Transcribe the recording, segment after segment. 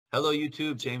Hello,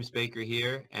 YouTube. James Baker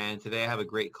here, and today I have a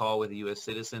great call with a U.S.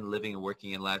 citizen living and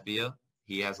working in Latvia.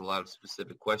 He has a lot of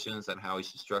specific questions on how he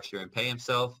should structure and pay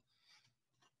himself.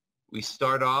 We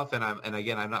start off, and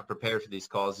again, I'm not prepared for these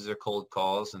calls. These are cold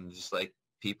calls, and just like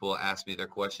people ask me their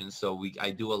questions. So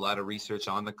I do a lot of research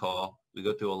on the call. We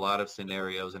go through a lot of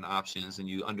scenarios and options, and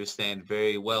you understand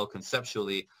very well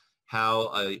conceptually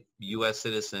how a U.S.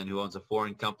 citizen who owns a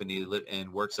foreign company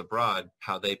and works abroad,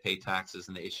 how they pay taxes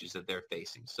and the issues that they're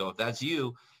facing. So if that's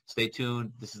you, stay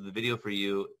tuned. This is the video for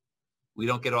you. We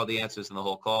don't get all the answers in the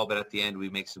whole call, but at the end, we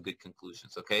make some good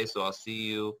conclusions. Okay, so I'll see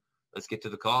you. Let's get to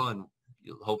the call, and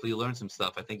hopefully you learn some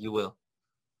stuff. I think you will.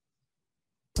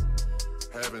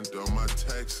 Haven't done my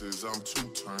taxes, I'm too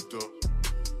turned up.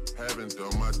 Haven't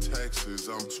done my taxes,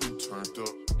 I'm too turned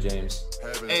up. James.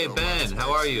 Hey, Ben,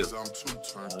 how are you?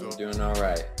 I'm doing all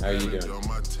right. How are you doing?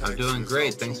 I'm doing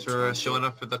great. Thanks for showing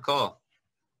up for the call.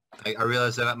 I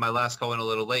realized that my last call went a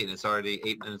little late, and it's already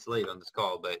 8 minutes late on this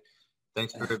call, but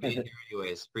thanks for being here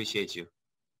anyways. Appreciate you.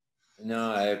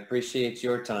 No, I appreciate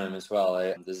your time as well.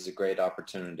 This is a great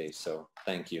opportunity, so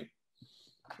thank you.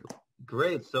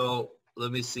 Great. So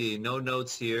let me see. No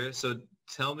notes here. So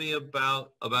tell me about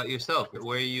yourself.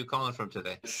 Where are you calling from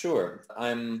today? Sure.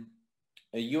 I'm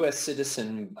a U.S.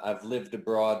 citizen. I've lived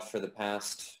abroad for the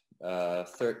past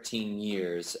 13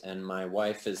 years, and my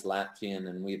wife is Latvian,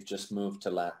 and we've just moved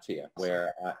to Latvia,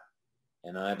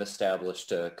 I've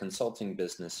established a consulting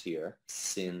business here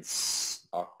since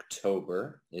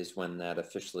October is when that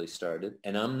officially started.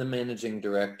 And I'm the managing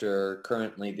director,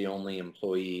 currently the only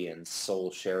employee and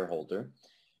sole shareholder.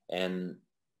 And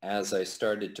as I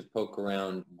started to poke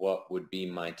around what would be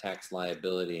my tax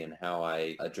liability and how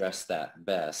I address that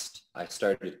best, I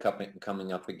started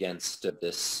coming up against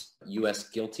this U.S.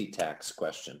 guilty tax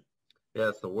question. Yeah,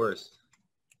 it's the worst.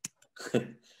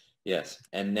 Yes,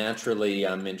 and naturally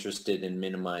I'm interested in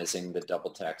minimizing the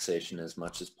double taxation as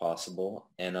much as possible.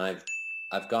 And I've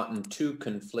gotten two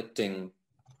conflicting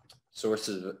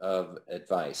sources of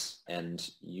advice, and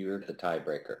you're the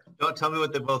tiebreaker. Don't tell me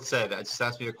what they both said. Just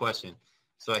ask me a question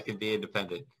so I can be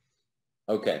independent.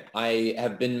 Okay. I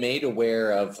have been made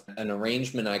aware of an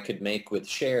arrangement I could make with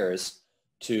shares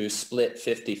to split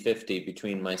 50-50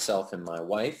 between myself and my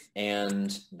wife.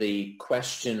 And the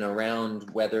question around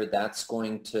whether that's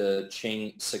going to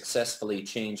successfully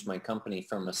change my company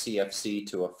from a CFC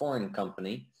to a foreign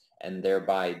company and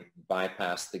thereby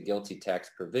bypass the guilty tax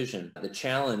provision. The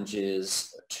challenge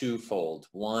is twofold.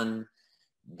 One,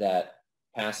 that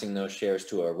passing those shares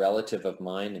to a relative of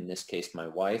mine, in this case my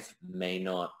wife, may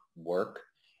not work.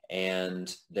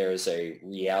 And there's a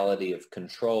reality of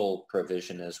control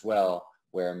provision as well,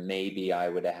 where maybe I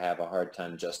would have a hard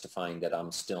time justifying that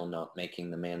I'm still not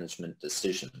making the management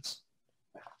decisions.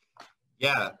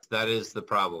 Yeah, that is the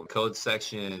problem. Code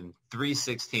section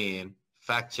 316,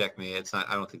 fact check me. It's not,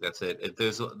 I don't think that's it.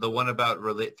 There's the one about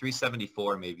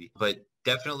 374 maybe, but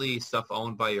definitely stuff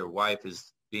owned by your wife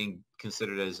is being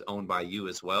considered as owned by you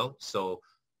as well. So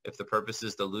if the purpose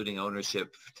is diluting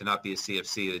ownership to not be a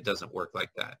CFC, it doesn't work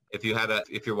like that. If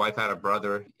your wife had a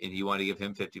brother and you want to give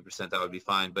him 50%, that would be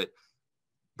fine. But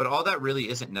all that really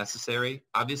isn't necessary.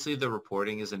 Obviously, the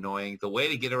reporting is annoying. The way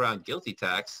to get around guilty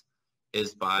tax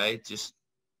is by just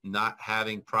not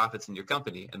having profits in your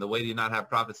company. And the way to not have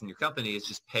profits in your company is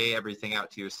just pay everything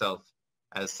out to yourself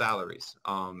as salaries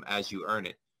as you earn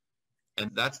it. And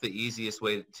that's the easiest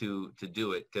way to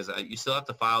do it, because you still have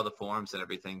to file the forms and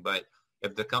everything. But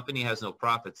if the company has no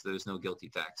profits, there's no guilty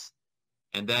tax.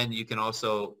 And then you can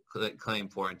also claim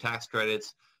foreign tax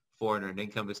credits, foreign earned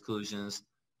income exclusions,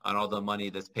 on all the money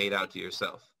that's paid out to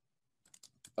yourself.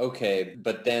 Okay,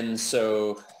 but then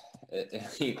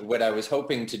what I was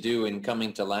hoping to do in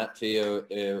coming to Latvia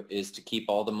is to keep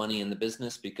all the money in the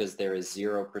business because there is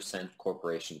 0%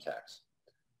 corporation tax.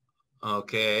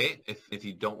 Okay, if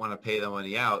you don't want to pay the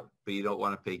money out, but you don't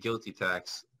want to pay guilty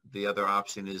tax, the other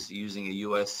option is using a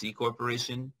U.S. C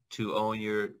corporation to own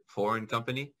your foreign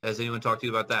company. Has anyone talked to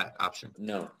you about that option?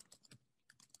 No.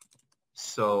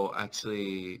 So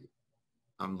actually,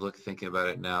 I'm thinking about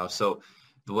it now. So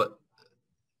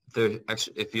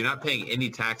if you're not paying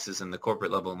any taxes in the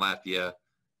corporate level in Latvia,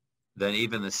 then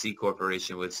even the C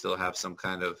corporation would still have some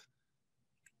kind of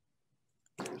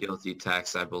guilty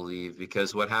tax, I believe,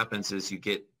 because what happens is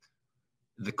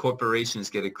the corporations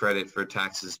get a credit for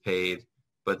taxes paid,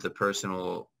 but the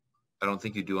personal, I don't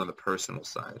think you do on the personal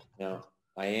side. No,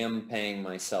 I am paying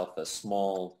myself a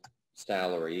small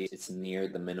salary. It's near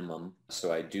the minimum,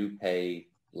 so I do pay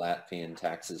Latvian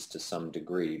taxes to some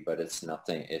degree, but it's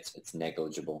nothing, it's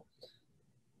negligible.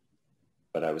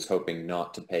 But I was hoping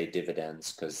not to pay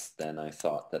dividends because then I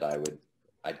thought that I would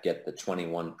I'd get the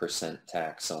 21%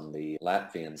 tax on the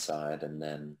Latvian side and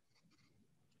then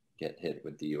get hit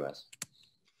with the U.S.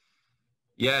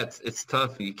 Yeah, it's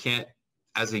tough. You can't,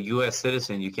 as a U.S.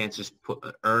 citizen, you can't just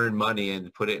earn money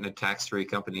and put it in a tax-free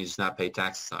company and just not pay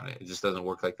taxes on it. It just doesn't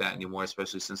work like that anymore,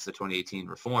 especially since the 2018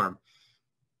 reform.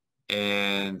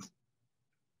 And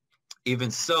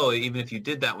even so, even if you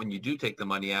did that, when you do take the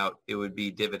money out, it would be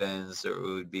dividends or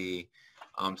it would be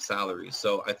salaries.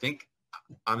 So I think,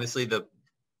 honestly,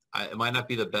 it might not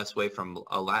be the best way from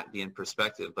a Latvian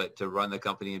perspective, but to run the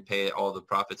company and pay all the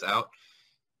profits out,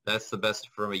 that's the best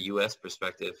from a U.S.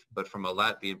 perspective. But from a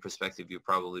Latvian perspective, you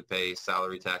probably pay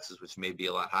salary taxes, which may be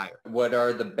a lot higher. What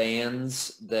are the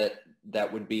bans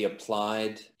that would be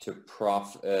applied to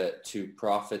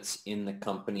profits in the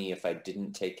company if I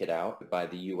didn't take it out by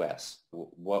the U.S.?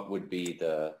 What would be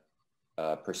the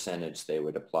percentage they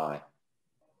would apply?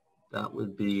 That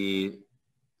would be,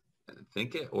 I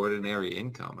think, ordinary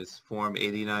income. It's Form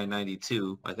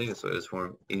 8992. I think that's what it is,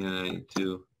 Form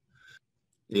 8992.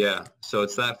 Yeah, so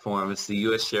it's that form. It's the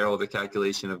U.S. shareholder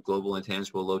calculation of global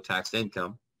intangible low tax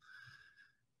income.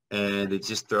 And it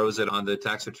just throws it on the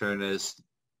tax return as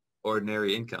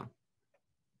ordinary income.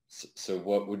 So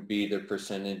what would be the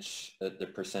percentage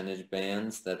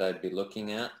bands that I'd be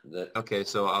looking at? Okay,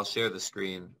 so I'll share the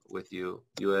screen with you.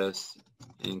 U.S.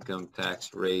 income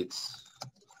tax rates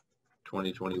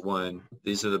 2021.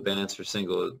 These are the bands for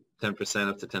single: 10%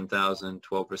 up to 10,000,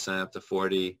 12% up to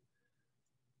 40,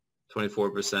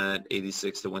 24%,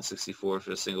 86 to 164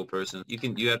 for a single person. You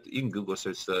can Google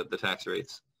search the tax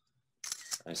rates.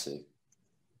 I see.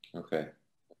 Okay.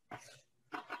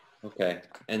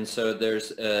 And so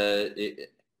there's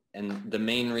and the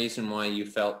main reason why you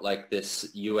felt like this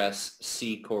U.S.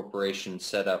 C corporation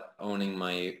setup owning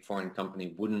my foreign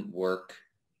company wouldn't work.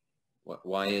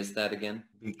 Why is that again?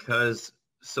 Because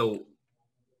so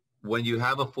when you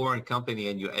have a foreign company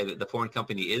and the foreign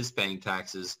company is paying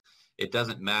taxes, it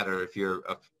doesn't matter if you're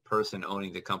a person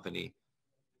owning the company.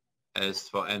 And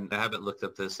I haven't looked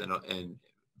up this in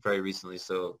very recently,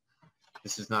 so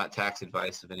this is not tax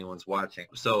advice if anyone's watching.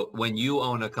 So when you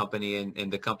own a company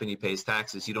and the company pays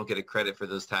taxes, you don't get a credit for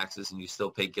those taxes and you still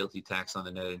pay GILTI tax on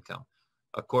the net income.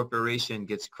 A corporation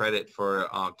gets credit for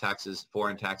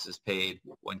foreign taxes paid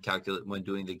when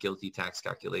doing the GILTI tax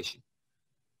calculation.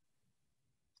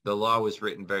 The law was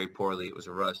written very poorly. It was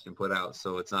rushed and put out,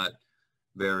 so it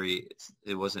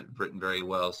wasn't written very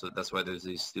well. So that's why there's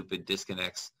these stupid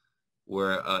disconnects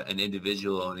where an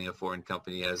individual owning a foreign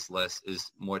company is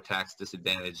more tax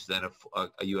disadvantaged than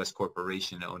a U.S.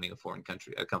 corporation owning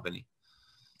a company.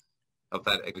 I hope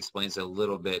that explains it a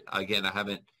little bit. Again, I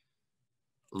haven't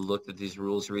looked at these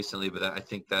rules recently, but I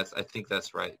think that's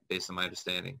right based on my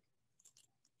understanding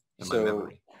and my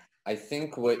memory. I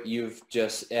think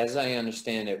as I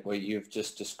understand it, what you've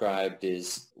just described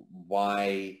is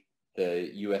why the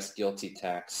U.S. GILTI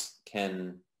tax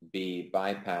can be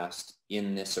bypassed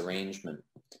in this arrangement.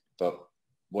 But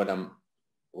what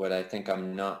I think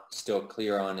I'm not still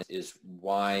clear on is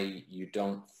why you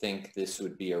don't think this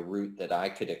would be a route that I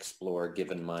could explore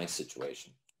given my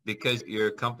situation. Because your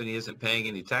company isn't paying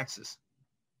any taxes.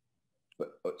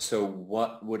 So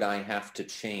what would I have to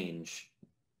change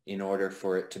in order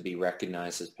for it to be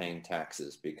recognized as paying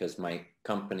taxes? Because my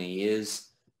company is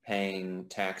paying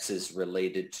taxes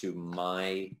related to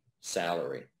my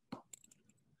salary.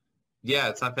 Yeah,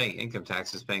 it's not paying income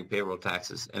tax, it's paying payroll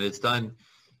taxes. And it's done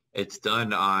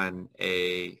on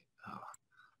I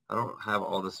don't have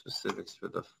all the specifics for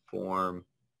the form.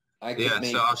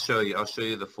 So I'll show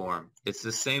you the form. It's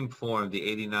the same form, the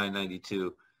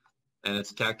 8992, and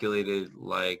it's calculated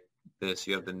like this.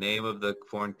 You have the name of the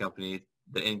foreign company,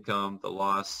 the income, the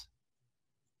loss,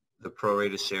 the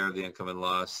prorated share of the income and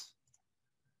loss,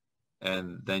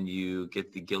 and then you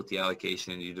get the GILTI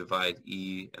allocation, and you divide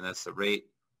E, and that's the rate.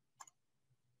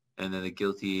 And then the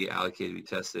GILTI allocated to be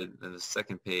tested. And the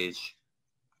second page,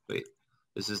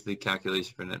 this is the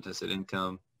calculation for net tested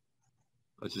income,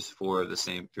 which is three of the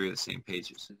same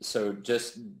pages. So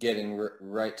just getting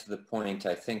right to the point,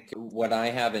 I think what I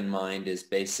have in mind is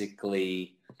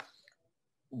basically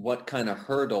what kind of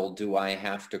hurdle do I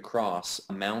have to cross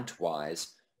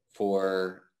amount-wise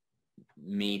for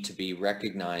me to be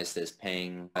recognized as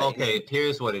paying? Okay,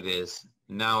 here's what it is.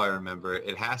 Now I remember.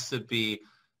 It has to be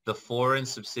the foreign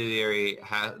subsidiary,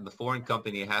 the foreign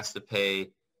company has to pay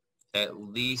at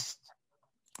least,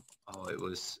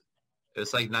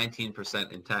 it's like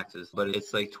 19% in taxes, but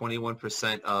it's like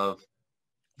 21% of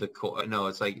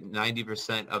it's like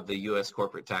 90% of the U.S.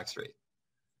 corporate tax rate.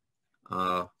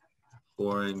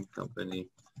 Foreign company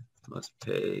must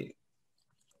pay,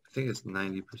 I think it's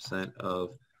 90%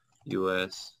 of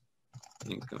U.S.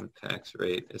 Income tax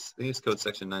rate. I think it's code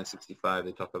section 965.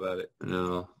 They talk about it.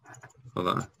 No, hold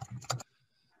on.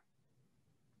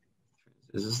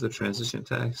 Is this the transition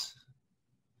tax?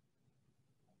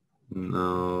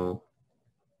 No.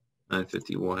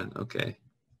 951. Okay.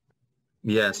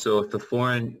 Yeah. So if the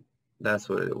foreign, that's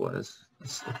what it was.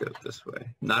 Let's look at it this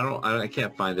way. I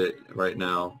can't find it right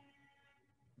now,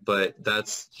 but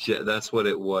that's what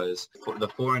it was. The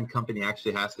foreign company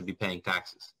actually has to be paying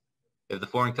taxes. If the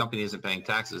foreign company isn't paying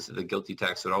taxes, the GILTI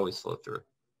tax would always flow through.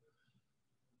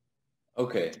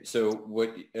 Okay, so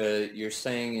what you're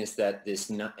saying is that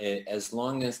as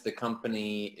long as the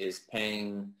company is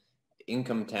paying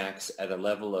income tax at a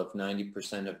level of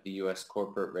 90% of the U.S.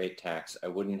 corporate rate tax, I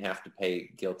wouldn't have to pay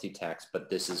GILTI tax, but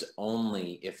this is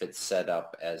only if it's set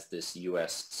up as this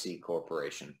U.S. C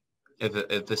corporation.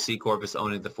 If the C corp is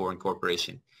owning the foreign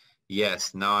corporation,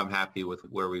 yes. Now I'm happy with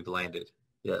where we've landed.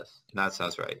 Yes, that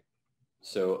sounds right.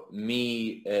 So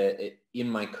me, in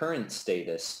my current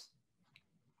status,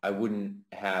 I wouldn't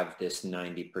have this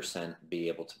 90% be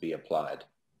able to be applied.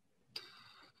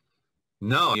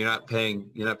 No, you're not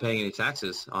paying any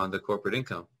taxes on the corporate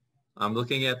income. I'm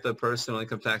looking at the personal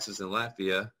income taxes in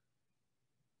Latvia,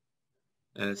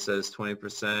 and it says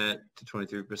 20% to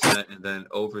 23%, and then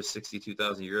over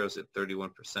 62,000 euros at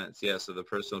 31%. Yeah, so the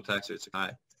personal tax rates are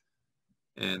high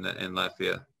in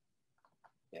Latvia.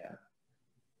 Yeah.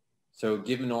 So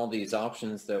given all these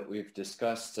options that we've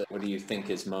discussed, what do you think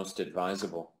is most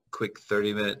advisable? Quick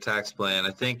 30-minute tax plan.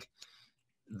 I think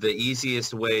the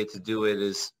easiest way to do it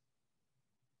is,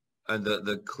 and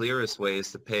the clearest way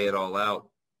is to pay it all out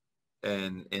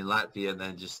in Latvia and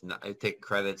then just take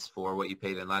credits for what you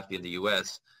paid in Latvia in the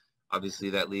U.S. Obviously,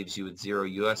 that leaves you with zero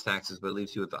U.S. taxes, but it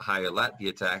leaves you with a higher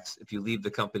Latvia tax. If you leave the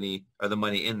company or the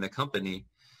money in the company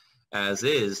as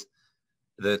is,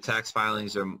 the tax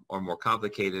filings are more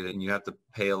complicated and you have to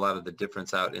pay a lot of the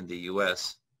difference out in the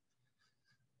U.S.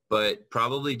 But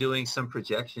probably doing some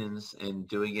projections and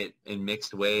doing it in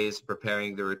mixed ways,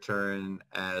 preparing the return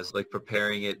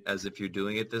preparing it as if you're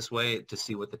doing it this way to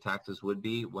see what the taxes would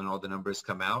be when all the numbers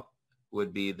come out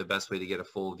would be the best way to get a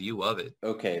full view of it.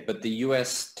 Okay, but the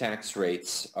U.S. tax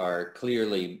rates are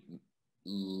clearly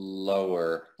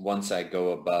lower once I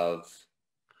go above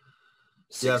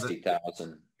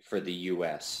 60,000 for the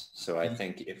U.S. So I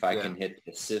think if I can hit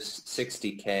the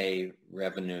 60K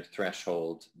revenue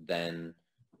threshold, then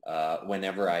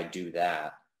whenever I do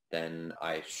that, then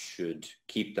I should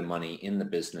keep the money in the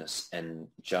business and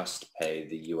just pay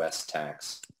the U.S.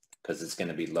 tax because it's going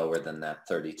to be lower than that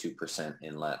 32%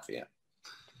 in Latvia.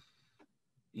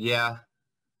 Yeah.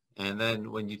 And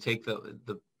then when you take how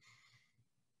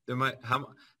much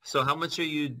what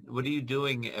are you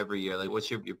doing every year? Like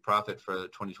what's your profit for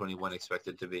 2021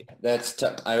 expected to be? That's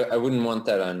tough. I wouldn't want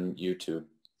that on YouTube.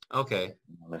 Okay.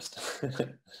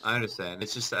 I understand.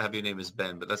 It's just to have your name as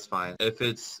Ben, but that's fine. If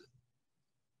it's,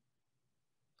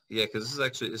 yeah, because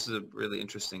this is a really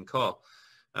interesting call.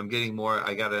 I'm getting more.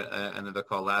 I got another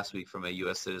call last week from a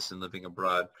U.S. citizen living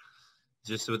abroad.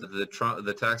 Just with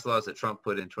the tax laws that Trump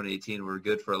put in 2018 were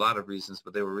good for a lot of reasons,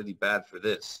 but they were really bad for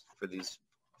these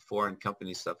foreign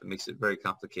company stuff. It makes it very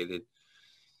complicated.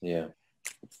 Yeah.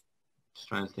 Just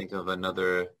trying to think of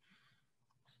another,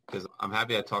 because I'm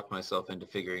happy I talked myself into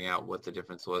figuring out what the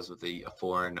difference was with a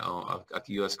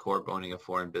U.S. corp owning a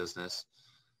foreign business.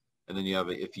 And then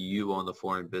if you own the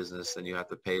foreign business, then you have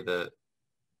to pay the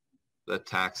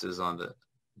taxes on the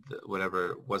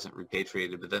whatever wasn't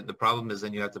repatriated. But then the problem is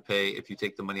then you have to pay, if you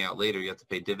take the money out later, you have to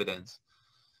pay pay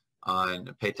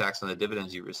tax on the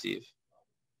dividends you receive.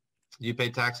 Do you pay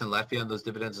tax in Latvia on those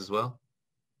dividends as well?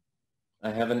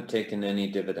 I haven't taken any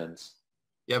dividends.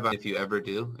 Yeah, but if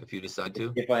you decide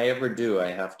to? If I ever do, I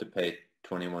have to pay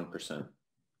 21%.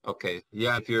 Okay.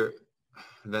 Yeah, because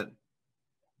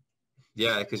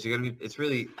it's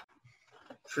really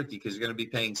tricky because you're going to be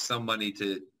paying some money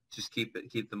to just keep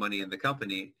the money in the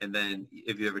company. And then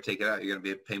if you ever take it out, you're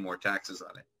going to pay more taxes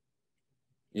on it.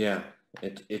 Yeah.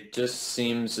 It just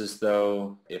seems as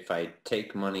though if I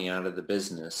take money out of the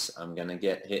business, I'm going to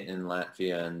get hit in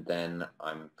Latvia, and then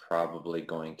I'm probably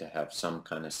going to have some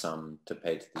kind of sum to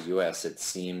pay to the U.S. It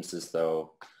seems as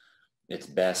though it's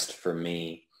best for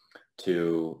me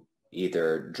to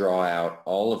either draw out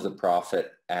all of the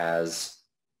profit as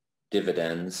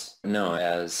dividends,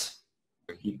 as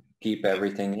keep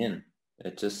everything in.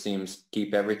 It just seems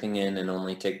keep everything in and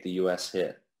only take the U.S.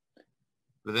 hit.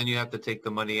 But then you have to take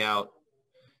the money out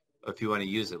if you want to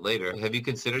use it later. Have you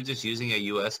considered just using a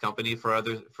U.S. company for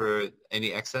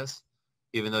any excess,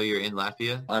 even though you're in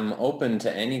Latvia? I'm open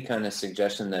to any kind of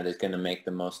suggestion that is going to make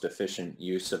the most efficient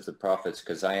use of the profits,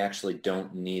 because I actually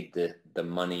don't need the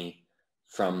money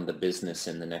from the business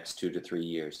in the next 2 to 3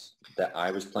 years. That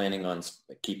I was planning on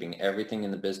keeping everything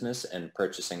in the business and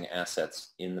purchasing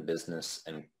assets in the business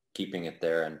and keeping it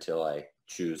there until I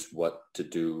choose what to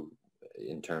do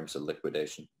in terms of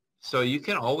liquidation. So you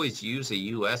can always use a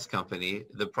U.S. company.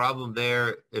 The problem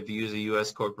there, if you use a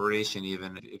U.S. corporation,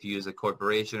 even if you use a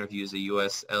corporation or if you use a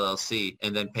U.S. LLC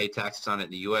and then pay taxes on it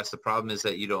in the U.S., the problem is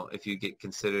that you don't, if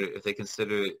they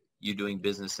consider you doing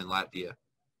business in Latvia.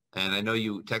 And I know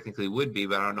you technically would be,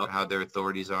 but I don't know how their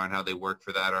authorities are and how they work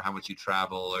for that or how much you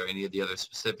travel or any of the other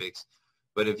specifics.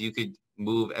 But if you could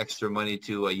move extra money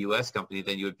to a U.S. company,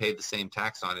 then you would pay the same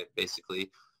tax on it,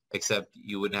 basically, except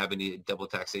you wouldn't have any double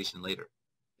taxation later.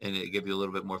 And it give you a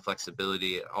little bit more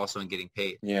flexibility also in getting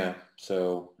paid. Yeah.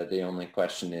 So the only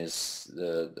question is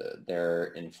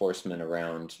their enforcement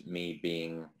around me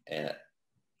being a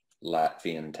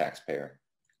Latvian taxpayer,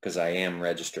 because I am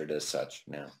registered as such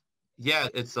now. Yeah,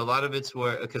 it's a lot of it's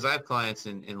where, because I have clients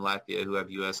in Latvia who have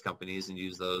U.S. companies and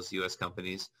use those U.S.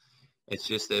 companies. It's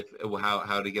just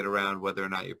how to get around whether or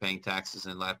not you're paying taxes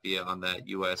in Latvia on that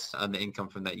U.S. on the income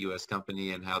from that U.S.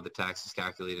 company and how the tax is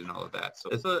calculated and all of that.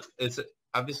 So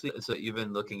you've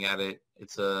been looking at it.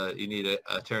 You need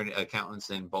accountants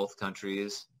in both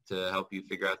countries to help you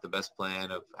figure out the best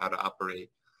plan of how to operate.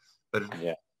 But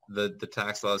yeah, the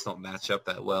tax laws don't match up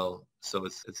that well, so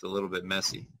it's a little bit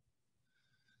messy.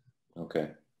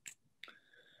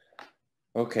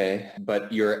 Okay,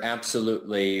 but you're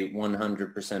absolutely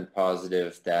 100%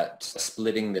 positive that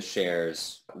splitting the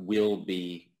shares will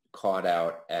be caught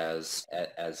out as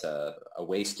a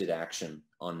wasted action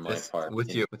on my part.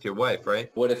 With your wife, right?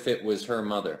 What if it was her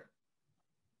mother?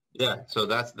 Yeah, so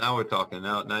now we're talking.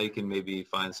 Now you can maybe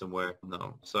find somewhere.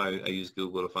 No, sorry, I used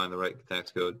Google to find the right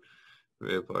tax code.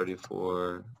 Real party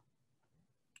for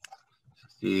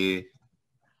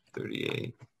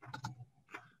 38.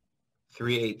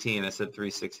 318. I said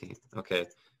 316. Okay,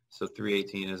 so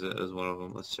 318 is one of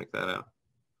them. Let's check that out.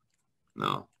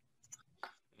 No,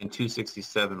 and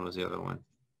 267 was the other one.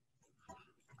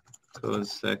 Code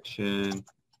section.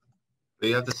 But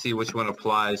you have to see which one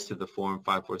applies to the form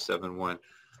 5471.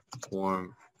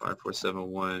 Form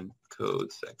 5471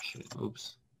 code section.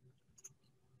 Oops.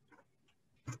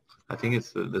 I think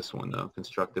it's this one though.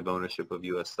 Constructive ownership of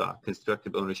U.S. stock.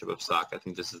 Constructive ownership of stock. I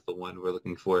think this is the one we're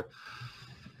looking for.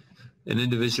 An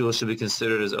individual should be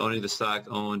considered as owning the stock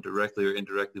owned directly or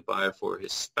indirectly by or for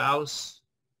his spouse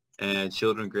and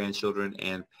children, grandchildren,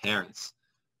 and parents.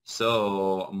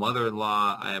 So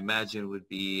mother-in-law, I imagine, would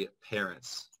be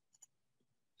parents.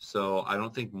 So I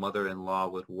don't think mother-in-law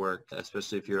would work,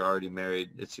 especially if you're already married.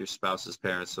 It's your spouse's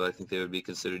parents, so I think they would be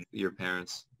considered your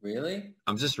parents. Really?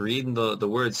 I'm just reading the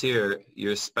words here.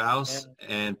 Your spouse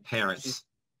and parents.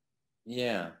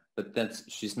 Yeah, but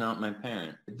she's not my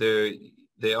parent.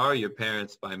 They are your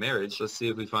parents by marriage. Let's see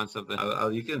if we find something.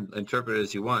 You can interpret it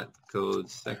as you want. Code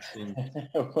section.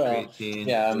 Well,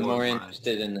 yeah, I'm more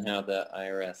interested in how the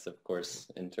IRS, of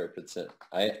course, interprets it.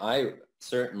 I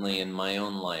certainly, in my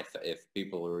own life, if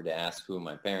people were to ask who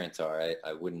my parents are,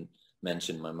 I wouldn't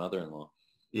mention my mother-in-law.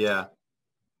 Yeah.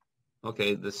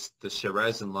 Okay, the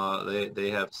Shirazan law,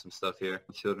 they have some stuff here.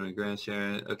 Children and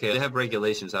grandchildren. Okay, they have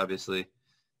regulations, obviously.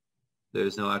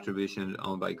 There's no attribution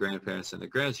owned by grandparents and the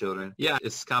grandchildren. Yeah,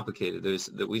 it's complicated.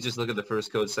 We just look at the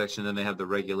first code section, then they have the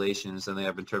regulations, then they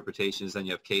have interpretations, then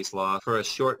you have case law. For a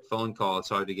short phone call, it's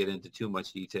hard to get into too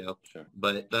much detail. Sure.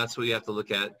 But that's what you have to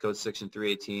look at. Code section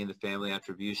 318, the family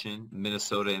attribution,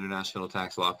 Minnesota International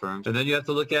Tax Law Firms. And then you have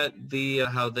to look at the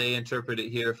how they interpret it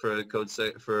here for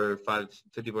for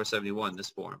 5471, this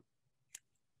form.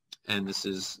 And this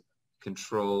is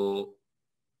control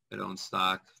and own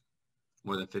stock.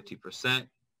 More than 50%.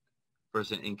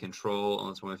 Person in control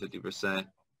owns more than 50%.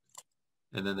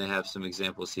 And then they have some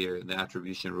examples here, the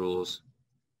attribution rules.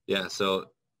 Yeah,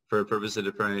 so for the purpose of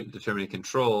determining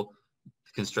control,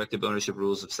 the constructive ownership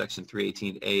rules of Section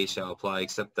 318A shall apply,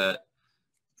 except that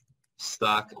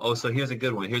stock. Oh, so here's a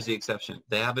good one. Here's the exception.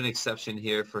 They have an exception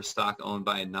here for stock owned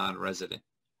by a non-resident.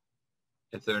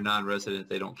 If they're a non-resident,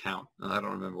 they don't count. I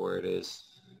don't remember where it is.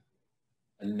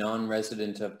 A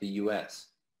non-resident of the U.S.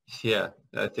 Yeah,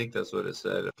 I think that's what it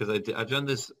said. Because I've done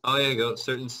this. Oh, there you go.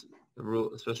 Certain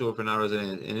rule, special rule for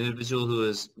non-resident. An individual who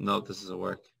is. No, this doesn't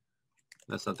work.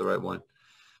 That's not the right one.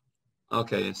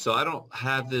 Okay, so I don't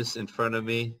have this in front of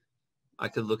me. I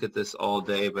could look at this all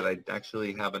day, but I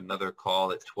actually have another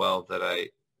call at 12 that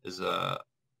is a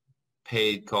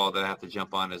paid call that I have to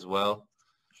jump on as well.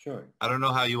 Sure. I don't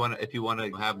know how you want to, if you want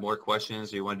to have more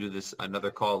questions or you want to do this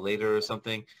another call later or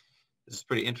something. This is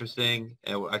pretty interesting,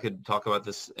 and I could talk about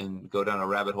this and go down a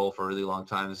rabbit hole for a really long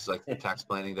time. This is like the tax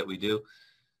planning that we do.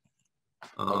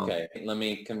 Okay, let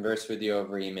me converse with you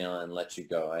over email and let you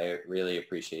go. I really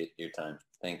appreciate your time.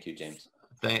 Thank you, James.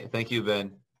 Thank you,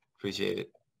 Ben. Appreciate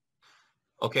it.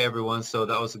 Okay, everyone. So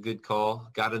that was a good call.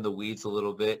 Got in the weeds a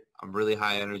little bit. I'm really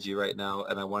high energy right now,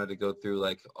 and I wanted to go through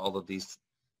like all of these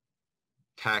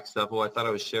tax stuff. Oh, I thought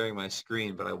I was sharing my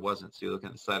screen, but I wasn't. So you're looking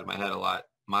at the side of my head a lot.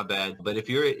 My bad. But if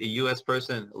you're a U.S.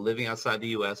 person living outside the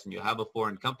U.S. and you have a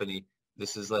foreign company,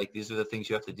 these are the things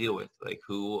you have to deal with. Like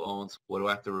who owns, what do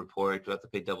I have to report? Do I have to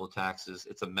pay double taxes?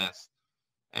 It's a mess.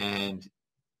 And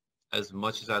as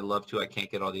much as I'd love to, I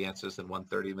can't get all the answers in one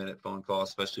 30-minute phone call,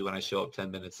 especially when I show up 10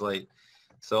 minutes late.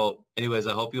 So anyways,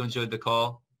 I hope you enjoyed the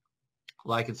call.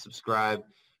 Like and subscribe.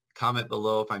 Comment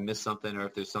below if I missed something or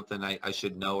if there's something I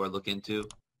should know or look into.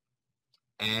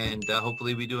 And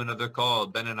hopefully we do another call,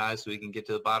 Ben and I, so we can get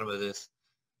to the bottom of this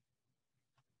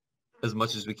as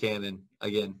much as we can in,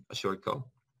 again, a short call.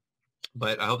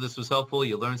 But I hope this was helpful.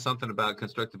 You learned something about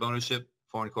constructive ownership,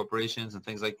 foreign corporations, and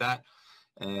things like that.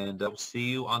 And I'll see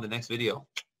you on the next video.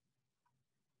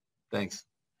 Thanks.